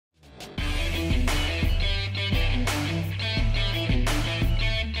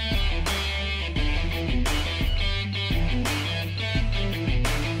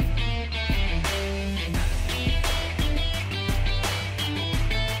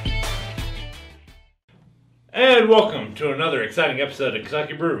And welcome to another exciting episode of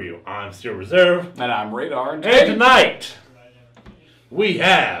KyBrewReview. I'm Steel Reserve. And I'm Radar. And tonight, we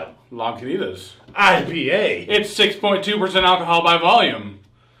have Lagunitas IPA. It's 6.2% alcohol by volume.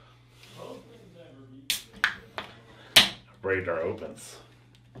 Radar opens.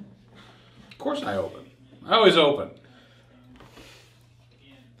 Of course I open. I always open.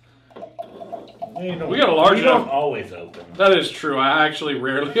 We got a large enough... don't always open. That is true. I actually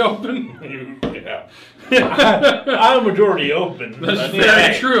rarely open. Yeah. I'm majority open. That's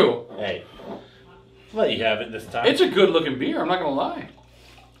very true. Hey, let you have it this time. It's a good looking beer, I'm not going to lie.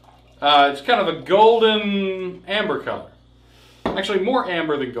 It's kind of a golden amber color. Actually, more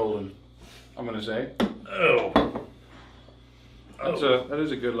amber than golden, I'm going to say. Oh. That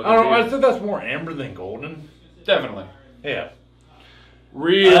is a good looking I beer. I said that's more amber than golden. Definitely. Yeah.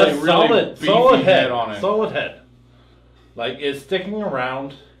 Really solid head on it. Solid head. Like, it's sticking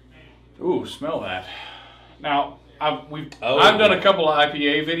around. Ooh, smell that. Now, I've done a couple of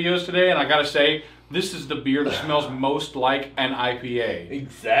IPA videos today, and I gotta say, this is the beer that smells most like an IPA.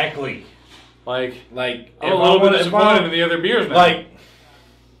 Exactly. Like I'm a little bit disappointed in the other beers now. Like,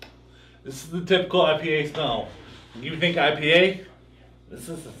 this is the typical IPA smell. You think IPA? This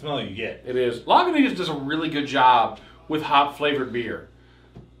is the smell you get. It is. Lagunitas does a really good job with hop flavored beer.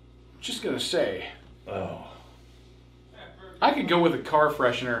 Just gonna say. Oh. I could go with a car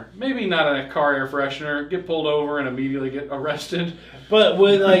freshener. Maybe not a car air freshener. Get pulled over and immediately get arrested. But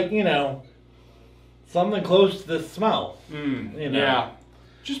with, like, something close to the smell. Yeah.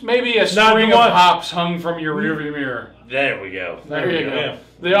 Just maybe a string of hops hung from your rearview mirror. There we go. There you go. Yeah.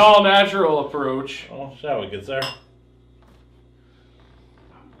 The all-natural approach. Well, shall we get there?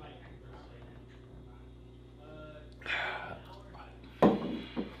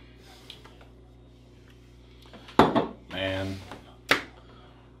 Man,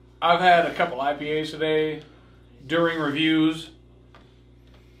 I've had a couple IPAs today during reviews.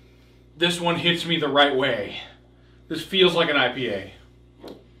 This one hits me the right way. This feels like an IPA.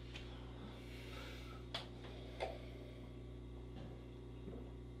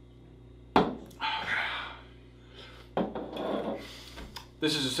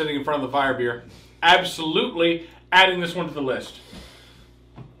 This is a sitting in front of the fire beer. Absolutely adding this one to the list.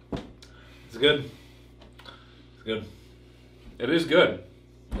 It's good. It's good. It is good.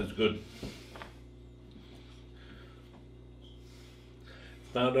 It's good.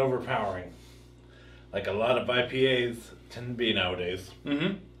 It's not overpowering, like a lot of IPAs tend to be nowadays.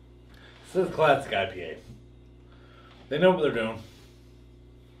 Mm-hmm. This is a classic IPA. They know what they're doing.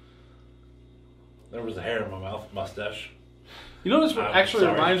 There was a hair in my mouth, mustache. You know, this actually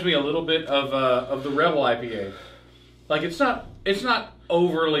reminds me a little bit of the Rebel IPA. Like, it's not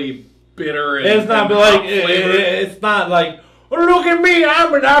overly bitter. And, it's not like it's not like, oh, look at me,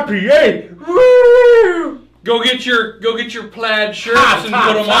 I'm an IPA. Woo! Go get your plaid shirts and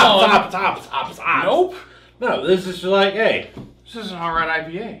put them on. Top. Nope. No, this is just like, hey, this is an alright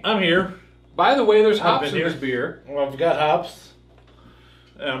IPA. I'm here. By the way, there's hops in this beer. Well, I've got hops.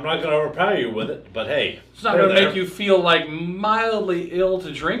 I'm not going to overpower you with it, but hey. It's not going to make you feel like mildly ill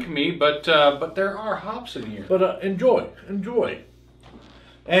to drink me, but there are hops in here. But enjoy.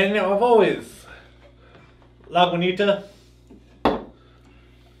 And I've always, Lagunita,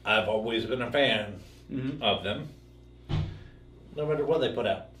 I've always been a fan of them, no matter what they put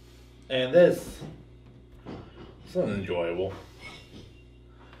out. And this is enjoyable.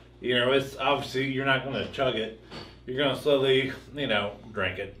 It's obviously you're not going to chug it. You're going to slowly,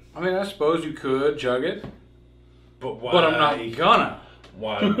 drink it. I mean, I suppose you could chug it. But why? But I'm not gonna.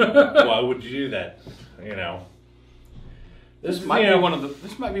 Why would you do that? This might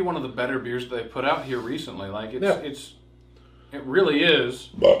be one of the better beers that they put out here recently. Like it really is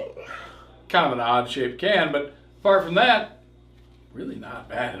kind of an odd shaped can, but apart from that, really not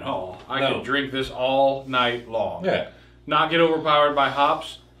bad at all. I could drink this all night long. Yeah. Not get overpowered by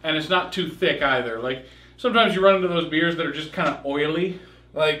hops, and it's not too thick either. Like sometimes you run into those beers that are just kind of oily.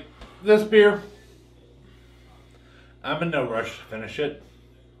 Like this beer, I'm in no rush to finish it,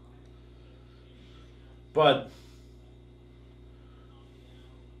 but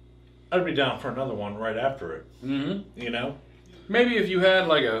I'd be down for another one right after it. Mm-hmm. Maybe if you had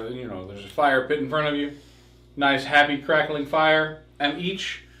like there's a fire pit in front of you, nice happy crackling fire, and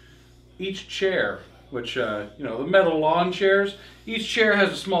each chair, which the metal lawn chairs, each chair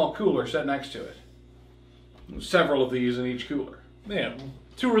has a small cooler set next to it. Several of these in each cooler. Yeah,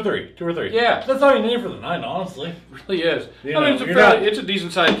 two or three. Yeah, that's all you need for the night, honestly. It really is. It's a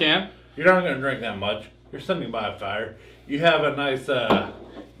decent sized can. You're not going to drink that much. You're sitting by a fire. You have a nice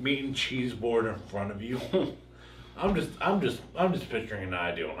meat and cheese board in front of you. I'm just picturing an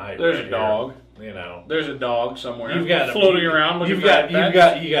ideal night. There's right a dog. Here, you know. There's a dog somewhere. You've got floating around. You got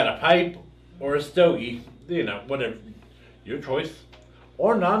a pipe or a stogie. You know, whatever. Your choice.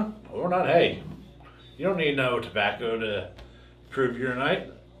 Or none. Or not. Hey, you don't need no tobacco to improve your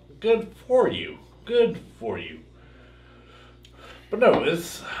night. Good for you. Good for you. But no,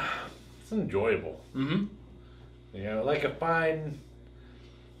 it's enjoyable. Mm-hmm. You know, like a fine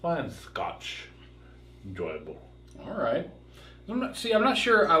scotch. Enjoyable. All right. I'm not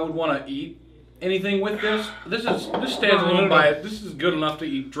sure I would want to eat anything with this. This stands alone by it. This is good enough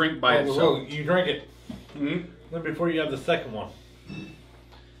to drink by itself. Well, you drink it. Mm-hmm. Then before you have the second one,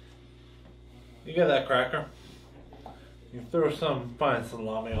 you get that cracker. You throw some fine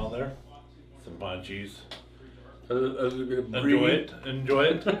salami on there, some fine cheese. Enjoy it.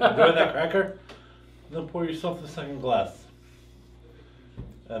 Enjoy that cracker. And then pour yourself the second glass.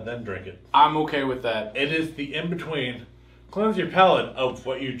 And then drink it. I'm okay with that. It is the in-between. Cleanse your palate of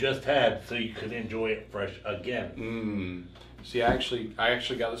what you just had so you can enjoy it fresh again. See, I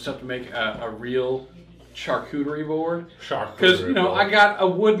actually got this up to make a real charcuterie board. Because, you know, I got a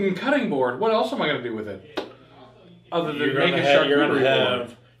wooden cutting board. What else am I going to do with it? Other than make a charcuterie you're board. You're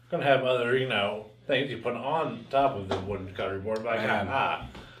going to have other, you know, things you put on top of the wooden cutting board. Like,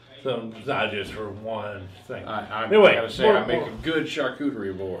 so it's not just for one thing. Anyway, I gotta say, I make a good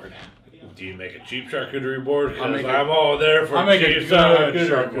charcuterie board. Do you make a cheap charcuterie board? Because I'm all there for I make a cheap good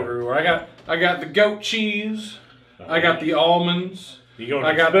charcuterie board. I got the goat cheese. I got the almonds. You're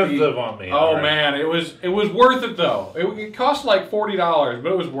going expensive on me. Oh man, it was worth it though. It cost like $40,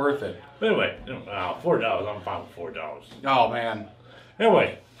 but it was worth it. Anyway, $4. I'm fine with $4. Oh man.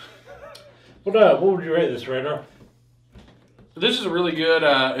 Anyway, what would you rate this, Radar? This is a really good.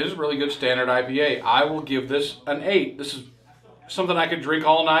 Standard IPA. I will give this an 8. This is something I could drink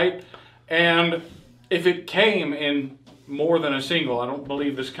all night, and if it came in more than a single, I don't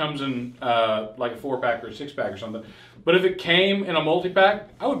believe this comes in like a 4-pack or a 6-pack or something. But if it came in a multi-pack,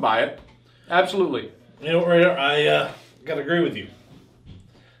 I would buy it. Absolutely. You know, Radar, I gotta agree with you.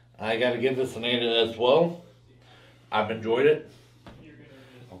 I gotta give this an 8 as well. I've enjoyed it.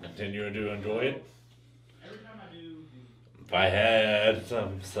 I'll continue to enjoy it. If I had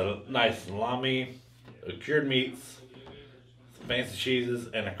some nice salami, cured meats, some fancy cheeses,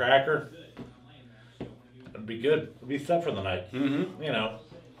 and a cracker, it'd be good. It'd be set for the night. Mm-hmm. You know.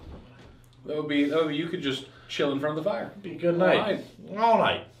 That would be you could just chill in front of the fire. It'd be a good night. All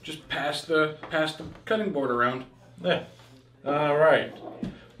night. Just pass the cutting board around. Yeah. All right.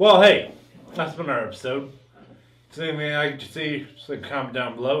 Well, hey, that's been our episode. If there's anything I like to see, just comment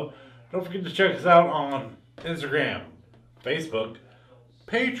down below. Don't forget to check us out on Instagram, Facebook,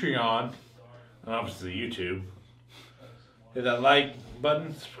 Patreon, and obviously YouTube. Hit that like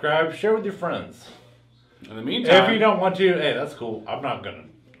button, subscribe, share with your friends. In the meantime, if you don't want to, hey, that's cool. I'm not gonna.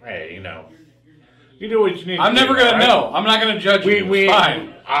 Hey, you know, you do what you need. I'm never gonna know. I'm not gonna judge you. It's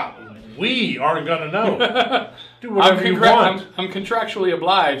fine. We aren't gonna know. Do whatever you want. I'm contractually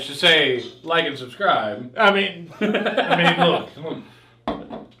obliged to say like and subscribe. I mean, look.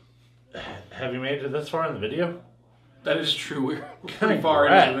 Have you made it this far in the video? That is true. We're pretty far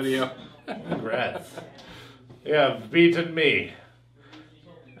into the video. Congrats. You have beaten me.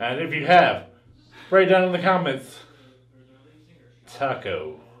 And if you have, write down in the comments.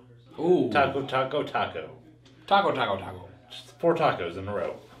 Taco. Ooh. Taco. Taco. Just 4 tacos in a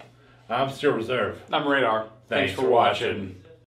row. I'm still reserve. I'm Radar. Thanks for watching.